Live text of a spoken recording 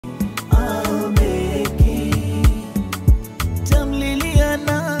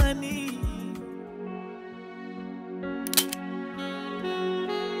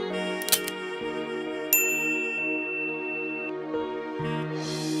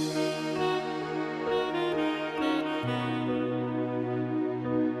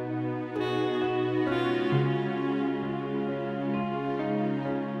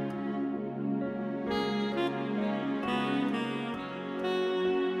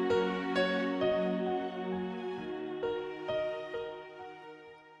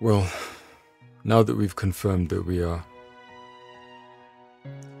Well, now that we've confirmed that we are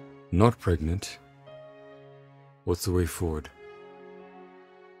not pregnant, what's the way forward?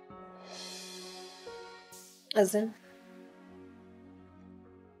 As in?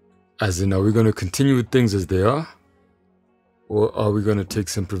 As in, are we going to continue with things as they are? Or are we going to take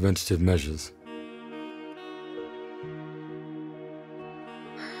some preventative measures?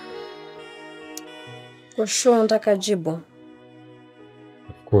 For sure, nataka jibu.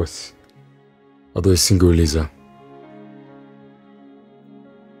 Of course. Although singuliza.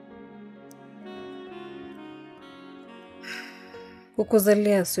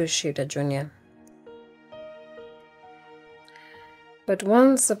 Kukuzalia sio shida, Junior. But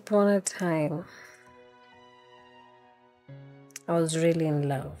once upon a time, I was really in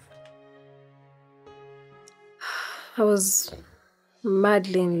love. I was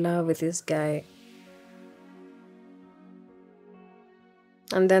madly in love with this guy.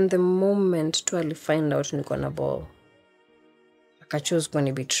 And then the moment to find out niko na ball, akachoose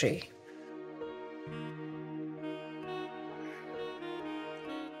kuni betray.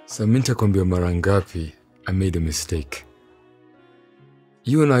 Saminta kwambia mara ngapi, I made a mistake.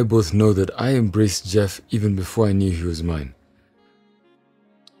 You and I both know that I embraced Jeff even before I knew he was mine.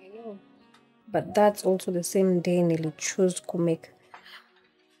 I know. But that's also the same day Nili chose to make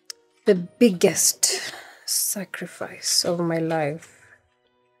the biggest sacrifice of my life.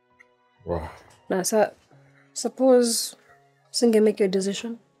 Wow. Now, suppose singe make your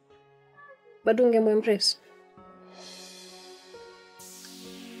decision, but don't get more impressed.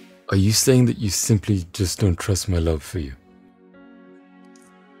 Are you saying that you simply just don't trust my love for you?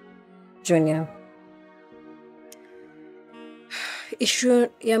 Junior, issue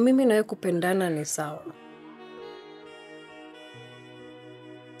ya mimi na kupendana ni sawa.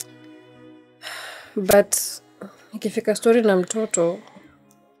 But ikifika story na mtoto,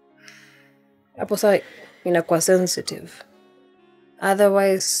 hapo sasa inakuwa sensitive.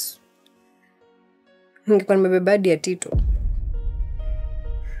 Otherwise, ningekuwa nimebeba hadi ya Tito.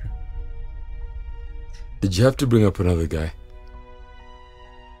 Did you have to bring up another guy?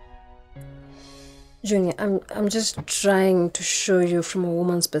 Junior, I'm just trying to show you from a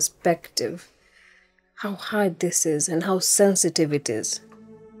woman's perspective how hard this is and how sensitive it is.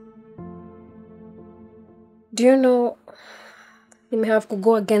 Do you know, you may have to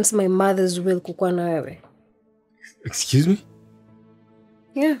go against my mother's will kukua na wewe. Excuse me?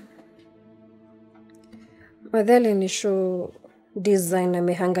 Yeah. Madhali ni show design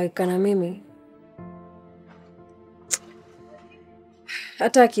amehangaika na mimi.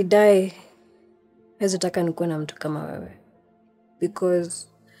 Hata akidai hezitaka nikuwe na mtu kama wewe. Because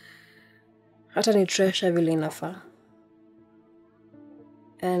hata ni treasure vile inafaa.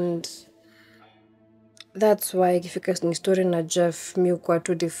 And that's why ikifika ni story na Jeff mi ukuwa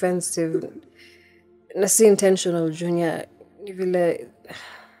too defensive. Na si intentional, Junior. Ni vile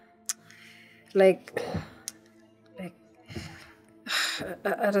like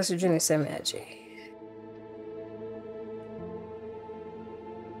hata sijui niseme aje.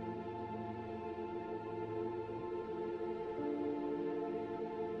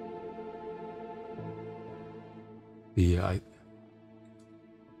 Yeah,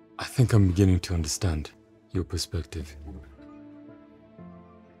 I think I'm beginning to understand your perspective.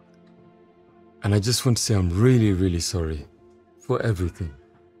 And I just want to say I'm really, really sorry for everything.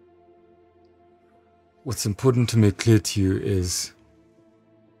 What's important to make clear to you is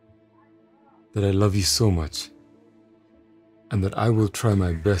that I love you so much and that I will try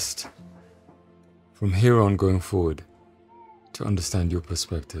my best from here on going forward to understand your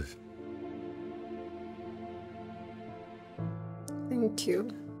perspective. Thank you.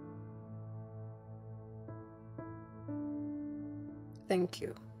 Thank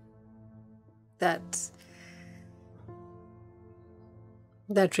you. That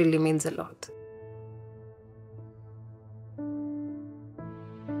really means a lot.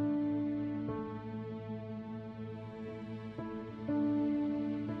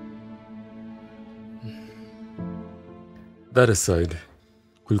 That aside,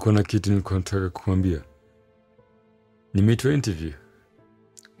 kulikuwa na kitu nilikuwa nataka kukuambia. Nimeitwa interview.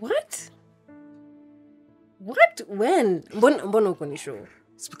 What? What? When? Mbona uko ni show?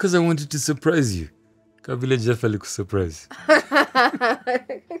 It's because I wanted to surprise you. Kama vile Jeff alikusurprise.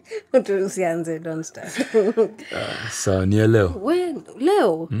 Usianze, don't start. Sawa, ni ya leo. When?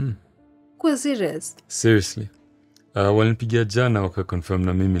 Leo? Kuwa serious? Seriously. Walinipigia jana wakaconfirm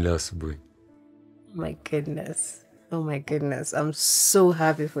na mimi leo asubuhi. My goodness. Oh my goodness. I'm so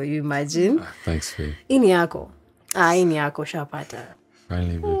happy for you, imagine. Thanks, Faye. Ini yako. Ini yako shapata.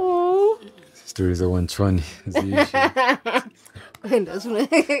 Finally, babe. Stories are 120. Kwenda suna.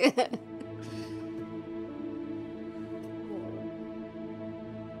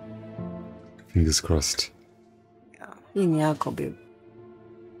 Fingers crossed. Hii ni yako babe.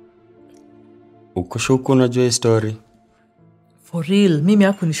 Uko shuku unajua hii story? For real, mimi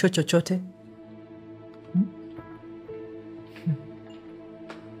hakunisho chochote.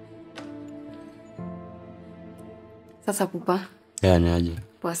 Sasa pupa. Yani aje.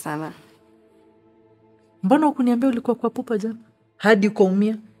 Poa sana. Mbona hukuniambia ulikuwa kwa pupa jana? Hadi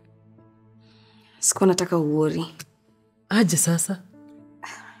ukaumia? Sikuwa nataka uori. Aje sasa?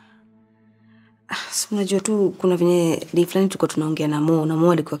 So unajua tu kuna venye day fulani tulikuwa tunaongea na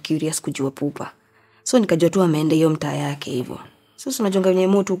Mo alikuwa curious kujua pupa. So nikajua tu ameenda hiyo mtaa yake hivyo. Sasa unajua venye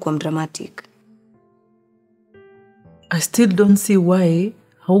Mo tu kwa dramatic. I still don't see why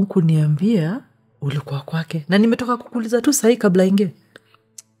haukuniambia ulikuwa kwake. Na nimetoka kukuuliza tu sahi kabla inge.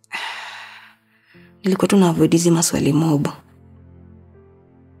 Nilikuwa tu na avoid hizi maswali mob.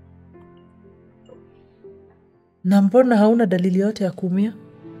 Na mbona hauna dalili yote ya kuumia?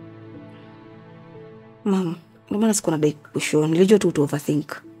 Mama, ndio maana sikuwa nadai kushow. Nilijua tu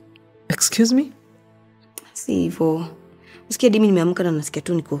overthink. Excuse me? Si hivyo. Usikia dimi nimeamka na nasikia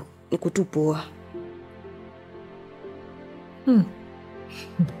tu niko tu poa.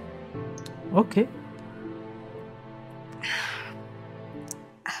 Okay.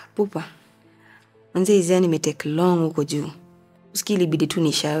 Pupa. Manze hizi nimetake long huko juu. Usikia ilibidi tu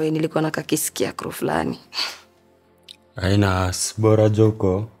nishawe, nilikuwa nakakisikia kro fulani. Haina bora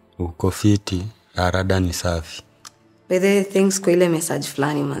joko, uko fiti, arada ni safi. By the way, thanks kwa ile message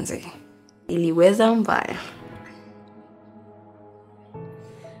fulani manze. Iliweza mbaya.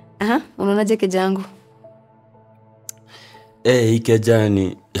 Unaonaje kejangu? Hii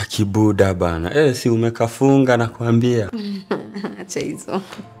kejani ya kibuda bana. Si umekafunga na kuambia. Acha hizo.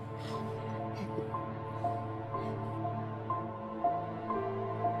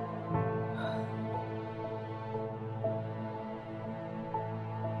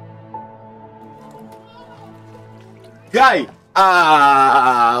 Guy,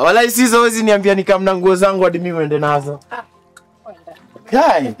 wala isizo wezi niambia nikamna nguo zangu hadi mimi uende nazo.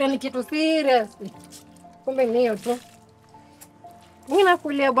 Guy, ni kitu serious. Kumbe ni hiyo tu. Mimi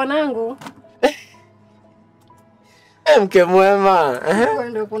nakulia bwanangu. mke mwema.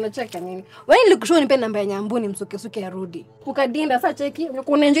 Ndio kuna cheka nini? Wewe nilikushow nipe namba ya Nyambuni msuke arudi. Ukadinda sasa cheki,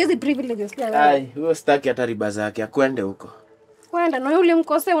 kuna enjoy hizi privileges pia wewe. Huyo staki hata riba zake, akwende huko. Kwenda na yule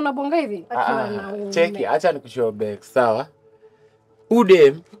mkosea unabonga hivi? Cheki, acha nikushow back, sawa?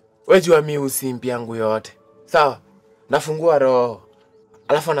 Udem, wewe jua mimi usimpi yangu yote. Sawa? Nafungua roho.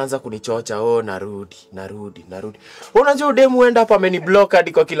 Alafu anaanza kunichocha, narudi. Unajua udem huenda hapa ameniblock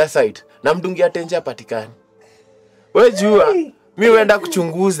hadi kwa kila site. Na mdungi atenje apatikani. Wewe jua, mimi huenda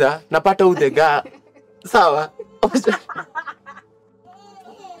kuchunguza, napata udega. Sawa?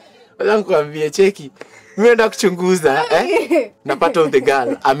 Wacha nikwambie cheki. Mimi huenda kuchunguza, napata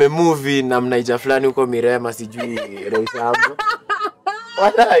udega. Amemove na mnaija fulani huko Mirema sijui Roysambo.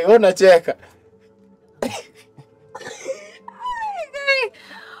 Wala unacheka.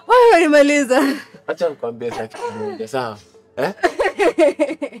 Wewe nimaliza. Acha nikwambie sasa kitu moja, sawa?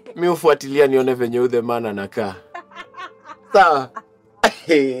 Mimi ufuatilia nione venye udhe maana anakaa. Sawa?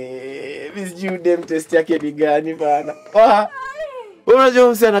 This Jude test yake ni gani bana?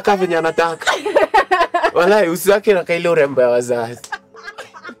 Unajua msi anakaa venye anataka. Walai usi wake anakaa ile urembo ya wazazi.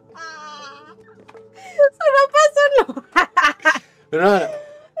 Unaona?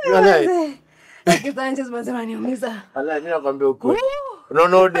 Walai. Kitanches mazima niumiza. Walai mimi nakwambia ukweli.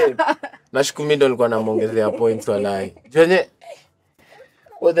 Unaona ode. Nashukuru mimi ndo nilikuwa namuongezea points walai. Venye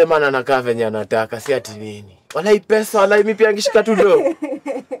udhe maana anakaa venye anataka, si ati nini. Walai pesa, walai mimi pia angishika tu do.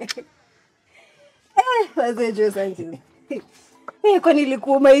 Wazee Joe Sanchez. Kwa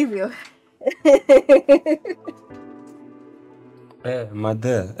nilikuuma hivyo.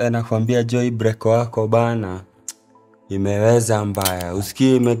 Madhe, nakwambia Joy break wako bana. Imeweza mbaya.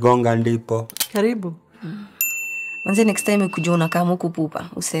 Usikii imegonga ndipo. Karibu. Manze next time ukijua unakaa huku pupa,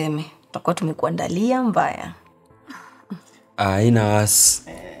 useme. Tutakuwa tumekuandalia mbaya. Haina wasi.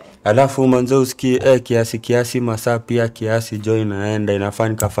 Alafu manzo usikii kiasi masaa pia kiasi Joy naenda inafaa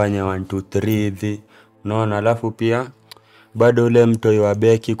nikafanya 1 2 3 hivi. Unaona alafu pia bado ule mtoi wa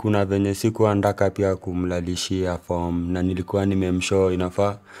Becky kuna venye siku andaka pia kumlalishia form na nilikuwa nimemshow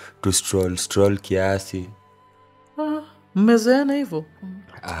inafaa to stroll kiasi. Mmezoeana hivyo?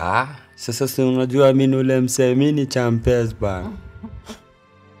 Sasa si unajua mimi ule msee mimi ni champions bana.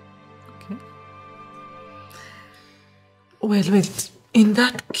 Okay. Well, wait. In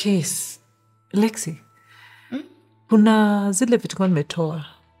that case, Lexi, kuna zile vitu kwa nimetoa.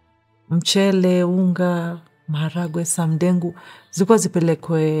 Mchele, unga, maharagwe, samdengu zilikuwa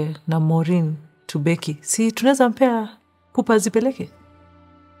zipelekwe na Maureen to Becky. Si tunaweza mpea pupa zipeleke?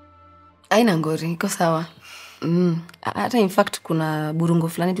 Aina ngori, iko sawa. Hata in fact kuna burungo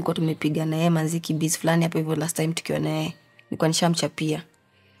fulani tulikuwa tumepiga na yeye manziki beats fulani hapo hivyo last time tukiwa naye. Nilikuwa nishamchapia.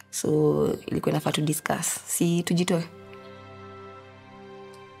 So ilikuwa inafaa tu discuss. Si tujitoe.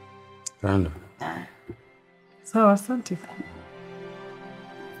 Randa. Sawa, asante.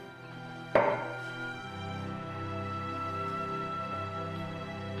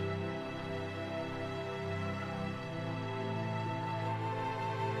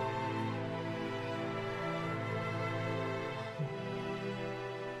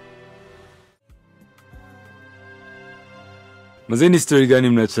 Mazeni story gani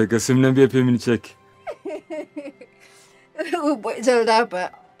mnacheka? Si mniambie pia mimi nicheke. Boy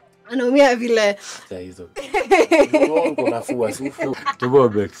hapa. Anaumia vile. Sasa hizo. Uko nafua sufu. Toboa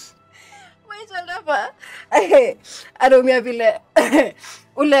Bex. Boy hapa. Anaumia vile.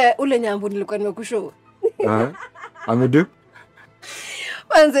 Ule nyambu nilikuwa nimekushow. Amedu?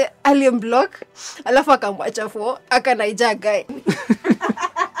 Kwanza alimblock, alafu akamwacha fo, akanaija guy.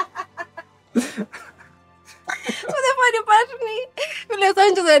 The funny part ni vile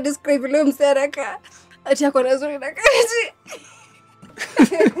Sancho za describe ile msereka ati yako na zuri na kaji.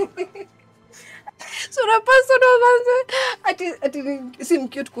 Sura personal manze ati si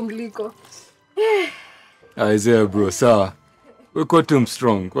cute kumliko. Isaiah bro, sawa. Wewe tu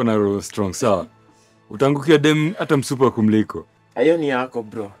strong, kona roho strong, sawa. Utangukia dem hata msupa kumliko. Hayo ni yako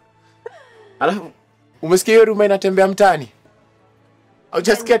bro. Alafu umesikia hiyo rumba inatembea mtaani?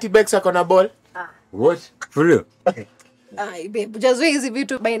 Hujasikia ati Bex ako na ball? What? For real? Ai babe, just hizi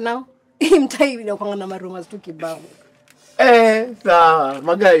vitu by now. Mtai inakuwa na maruma tu kibao.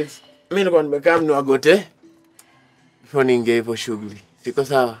 Sawa, guys. Mimi nilikuwa nimekaa mniwagote. Before niingie hivyo shughuli. Siko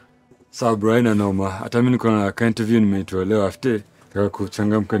sawa. Sawa bro, ina noma. Hata mimi niko na interview nimeitoa leo after kwa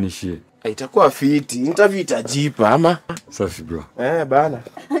kuchangamka nishie. Itakuwa fiti. Interview itajipa ama? Safi bro. Bana.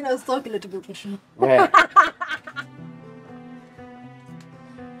 Na stock ile tumekushu. Ai,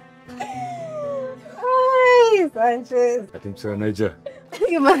 Sanchez. Ati mswa naija.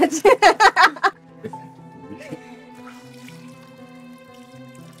 Imagine.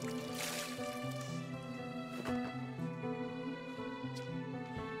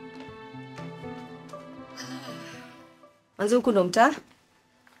 Manzi huku ndo mtaa.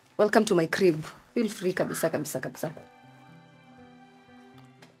 Welcome to my crib. Feel free kabisa.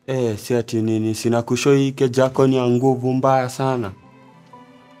 Si ati nini, sina kushow hii kejako ni ya nguvu mbaya sana.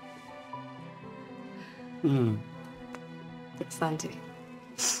 Asante.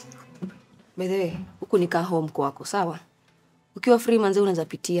 By the way, huku ni ka home kwako, sawa? Ukiwa free manzi unaweza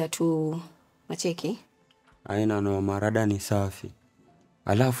pitia tu macheki. Aina no marada ni safi.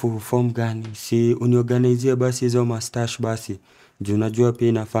 Alafu form gani? Si uniorganizie basi hizo mustache basi. Juu unajua pia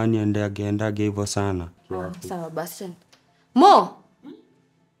inafaa niendage hivyo sana. Sawa basi. Mo!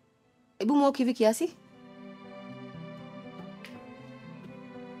 Ebu mo kivi kiasi?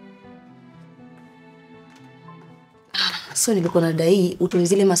 So nilikuwa nadai utoe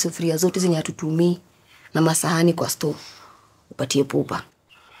zile masufuria zote zenye hatutumii na masahani kwa store. Upatie pupa.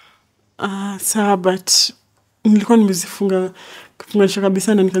 Sawa, but nilikuwa nimezifunga kufunganisha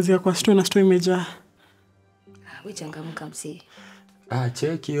kabisa na nikazika kwa store na store imejaa. Wewe changamka msee.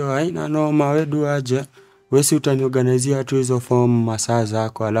 Cheki hiyo haina noma, wedu aje. Wewe si utaniorganizia tu hizo form masaa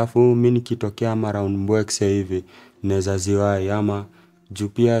zako, alafu mimi nikitokea around Mbwekse hivi naweza ziwai, ama juu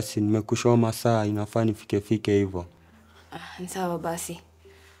pia si nimekushoa masaa inafaa nifike hivyo. Ni sawa basi.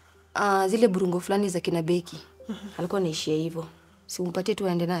 Zile burungo fulani za kina Becky. Alikuwa anaishia hivyo. Si umpatie tu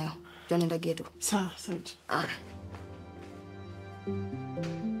aende nayo. Tunaenda ghetto. Sawa, asante.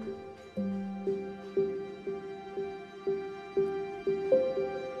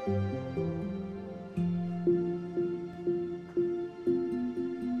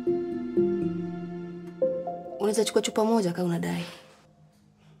 Unaweza chukua chupa moja kama unadai.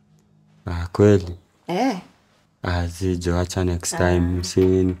 Kweli? Zijo, acha next time. Si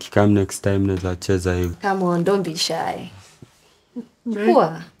nikikam next time naweza cheza hivi. Come on, don't be shy.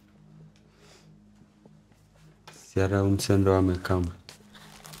 Poa. Siara umsendo amekama.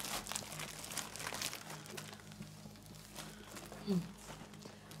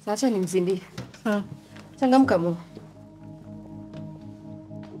 Sasa ni mzindi. Changamka mo.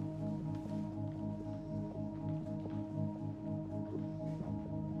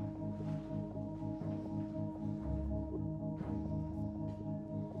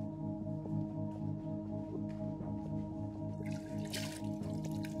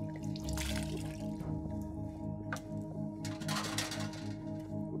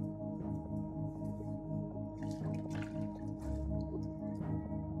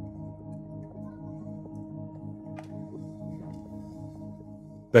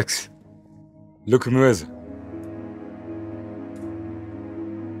 Bex, look umeweza.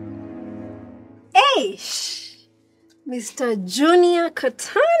 Hey, Mr. Junior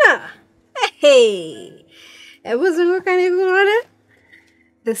Katana. Hey, zunguka nikuone.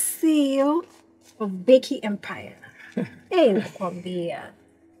 The CEO of Becky Empire. Hey, nakwambia.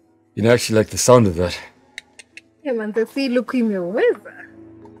 You know, I actually like the sound of that. Yeah, man, the look imeweza.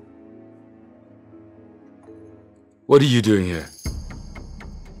 What are you doing here?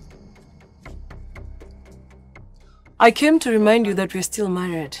 I came to remind you that we're still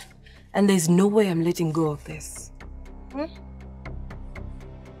married, and there's no way I'm letting go of this.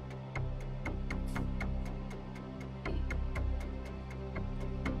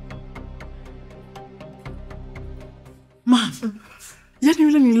 Ma, yani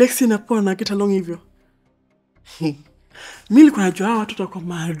yule ni Lexi na Paul na get along hivyo. Mimi nilikuwa najua hawa watu watakuwa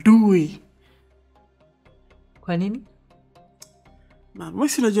maadui. Kwa nini? Ma, mimi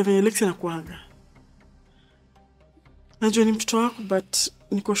si najua venye Lexi anakuanga. Najua ni mtoto wako, but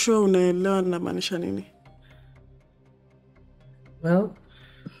niko sure unaelewa namaanisha nini. Well,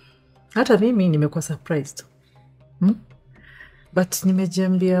 hata mimi nimekuwa surprised. But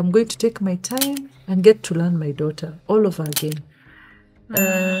nimejiambia I'm going to take my time and get to learn my daughter all over again.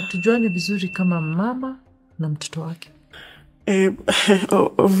 Tujuane vizuri kama mama na mtoto wake.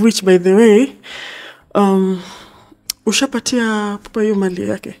 Of which, by the way, ushapatia papa hiyo mali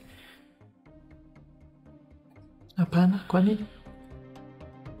yake? Hapana, kwa nini?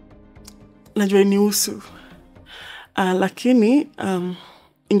 Najua ni usu. Lakini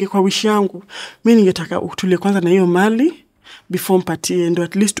ingekuwa wish yangu, mimi ningetaka utulie kwanza na hiyo mali before mpatie, ndio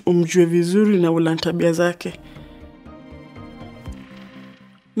at least umjue vizuri na ule tabia zake.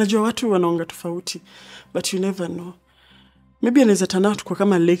 Najua watu wanaonga tofauti, but you never know. Maybe anaweza turn out kwa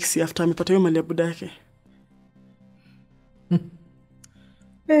kama Lexi after amepata hiyo mali ya budake.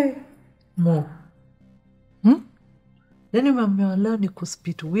 Mo. Yani mama leo ni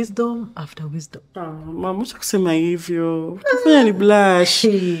kuspit wisdom after wisdom. Mama acha kusema hivyo. Utafanya ni blush.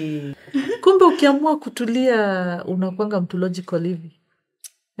 Kumbe ukiamua kutulia unakuanga mtu logical hivi.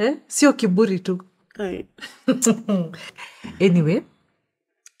 Sio kiburi tu. Anyway,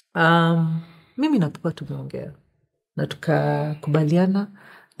 mimi na papa tumeongea. Na tukakubaliana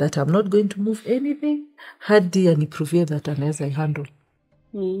that I'm not going to move anything hadi aniprove that anaweza handle.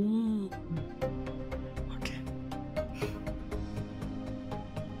 Okay.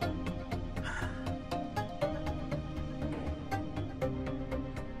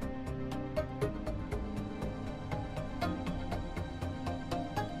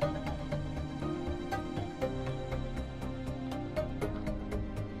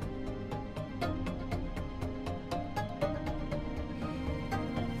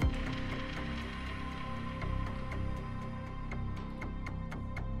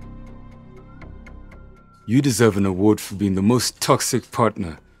 You deserve an award for being the most toxic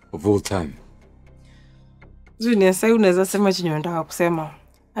partner of all time. Junior, sasa unaweza sema chenye unataka kusema.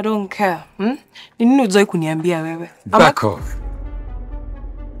 I don't care. Ni nini unajua kuniambia wewe? Back off.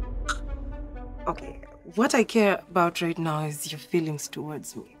 Okay. What I care about right now is your feelings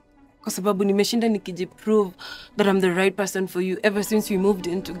towards me. Kwa sababu nimeshinda nikijiprove that I'm the right person for you ever since we moved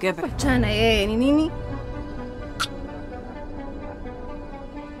in together. Chana yeye ni nini?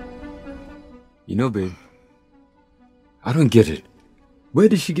 You know, babe, I don't get it. Where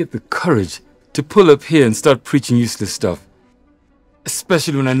did she get the courage to pull up here and start preaching useless stuff?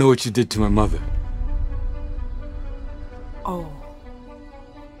 Especially when I know what you did to my mother. Oh.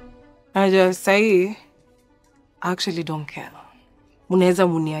 I just say, I actually don't care. Munaweza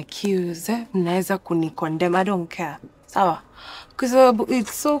muni-accuse, munaweza kuni-condemn, I don't care. Sawa? Because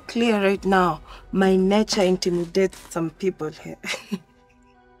it's so clear right now. My nature intimidates some people here.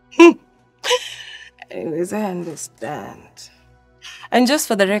 Anyways, I understand. And just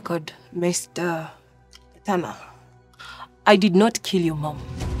for the record, Mr. Tana, I did not kill your mom.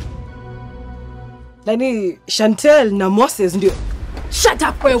 Lani Chantel na Moses ndio. Shut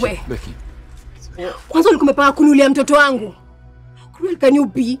up wewe. Becky. Kwanza ulikuwa umepanga kunulia mtoto wangu. Cruel can you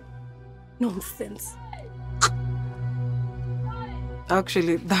be? Nonsense.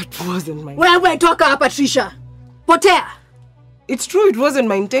 Actually, that wasn't my Wewe toka hapa Trisha. Potea. It's true, it wasn't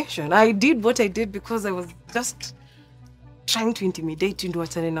my intention. I did what I did because I was just trying to intimidate you into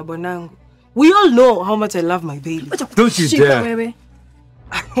wachane na bwanangu. We all know how much I love my baby. Don't you dare.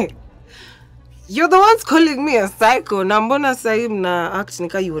 You're the ones calling me a psycho. Na mbona sahi mna act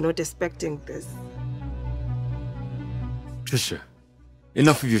nika you were not expecting this. Trisha,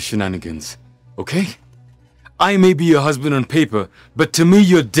 enough of your shenanigans, okay? I may be your husband on paper, but to me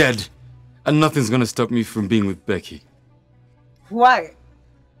you're dead. And nothing's gonna stop me from being with Becky. Why?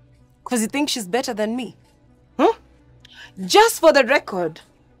 Because you think she's better than me? Huh? Just for the record,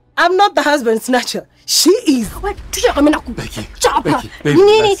 I'm not the husband snatcher. She is. Becky, baby,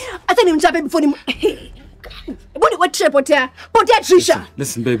 Nini, hata nimchape before ni Mbona wacha potea Trisha.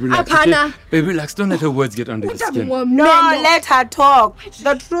 Listen, baby, relax. Hapana. Okay? Baby, relax. Don't let her words get under your skin. No, let her talk.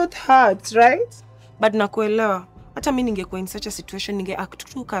 The truth hurts, right? But nakuelewa. Hata mimi ningekuwa in such a situation ninge act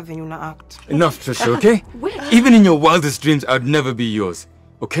tu ka venye una act. Enough, Trisha, okay? Even in your wildest dreams, I'd never be yours,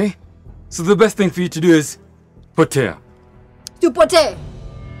 okay? So the best thing for you to do is potea. Tupotee.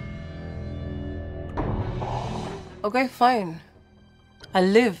 Okay, fine. I'll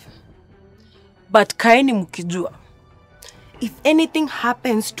live. But kaeni mkijua. If anything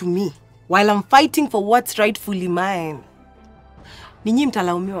happens to me while I'm fighting for what's rightfully mine, ninyi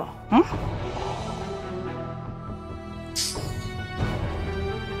mtalaumiwa.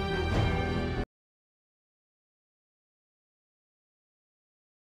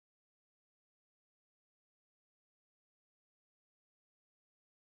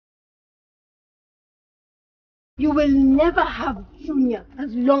 You will never have Junior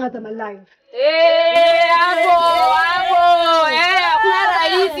as long as I'm alive.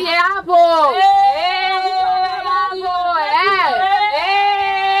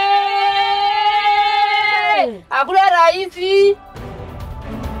 Hakuna rahisi.